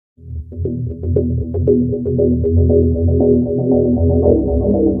I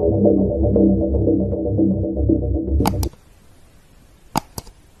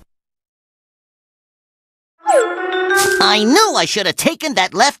knew I should have taken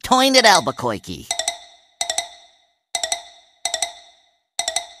that left turn at Albuquerque.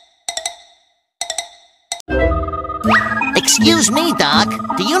 Excuse me, Doc.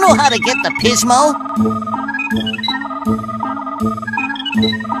 Do you know how to get the Pismo?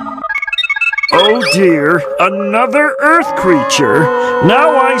 Oh dear, another Earth creature.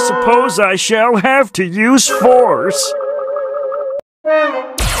 Now I suppose I shall have to use force.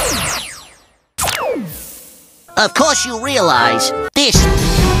 Of course you realize this...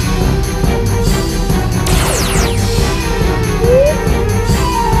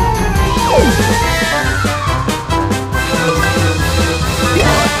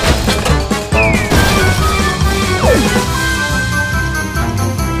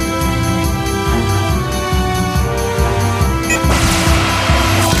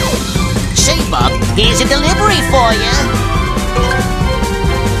 Say, Bob, here's a delivery for you.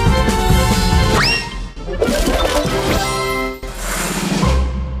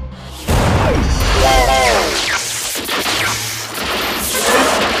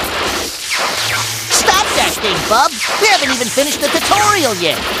 Bub, we haven't even finished the tutorial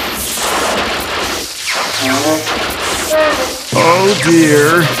yet. Oh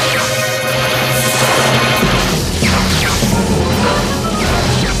dear.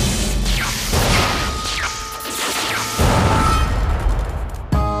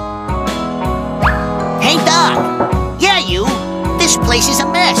 Hey, Doc. Yeah, you. This place is a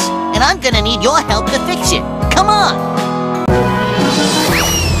mess, and I'm gonna need your help to fix it. Come on.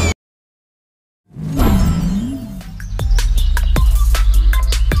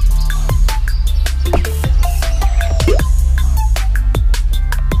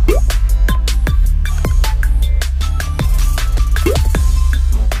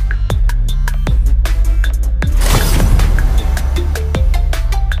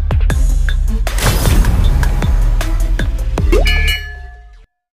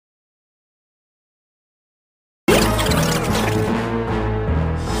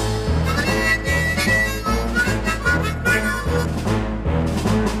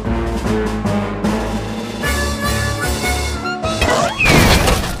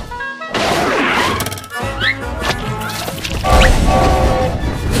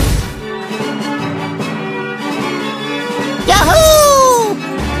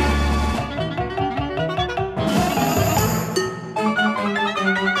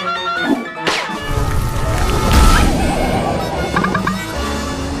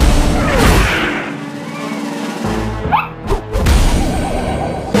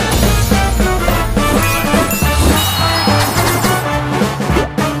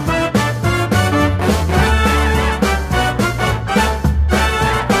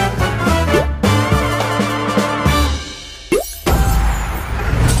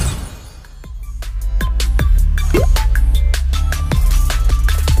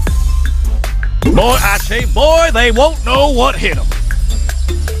 Boy, I say, boy, they won't know what hit them.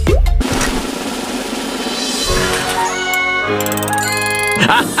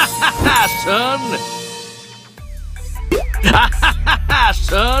 Ha ha ha ha, son! Ha ha ha ha,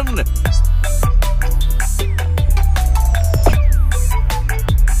 son!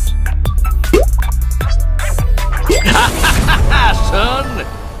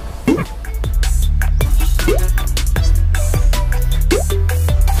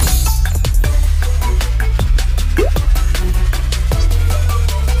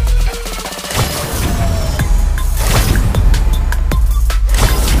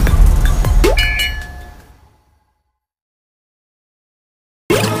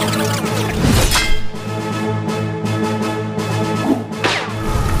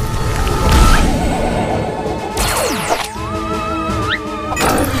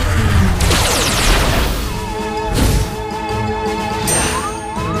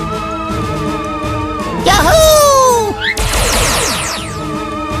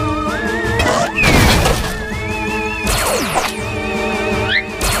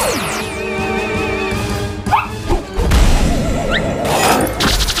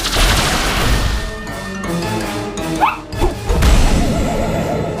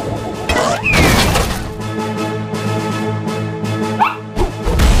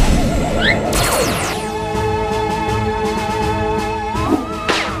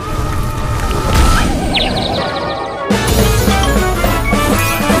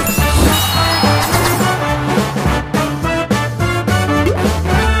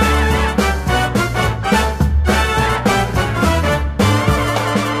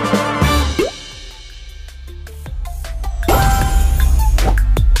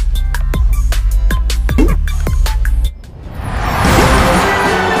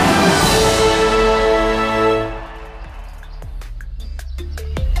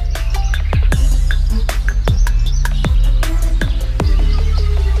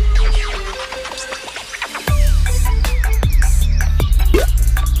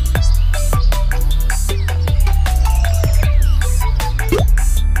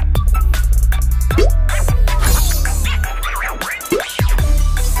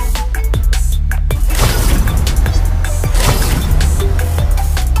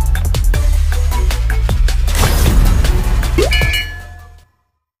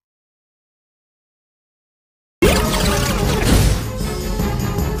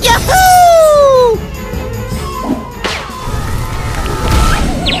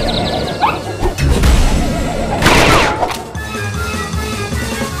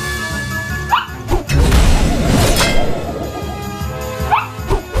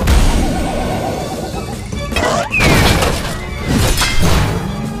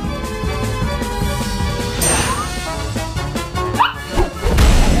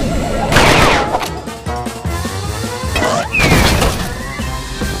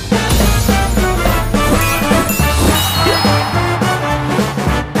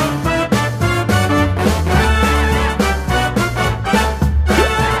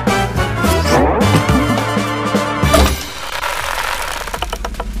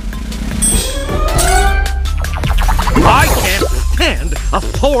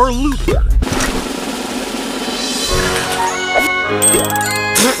 poor Luther.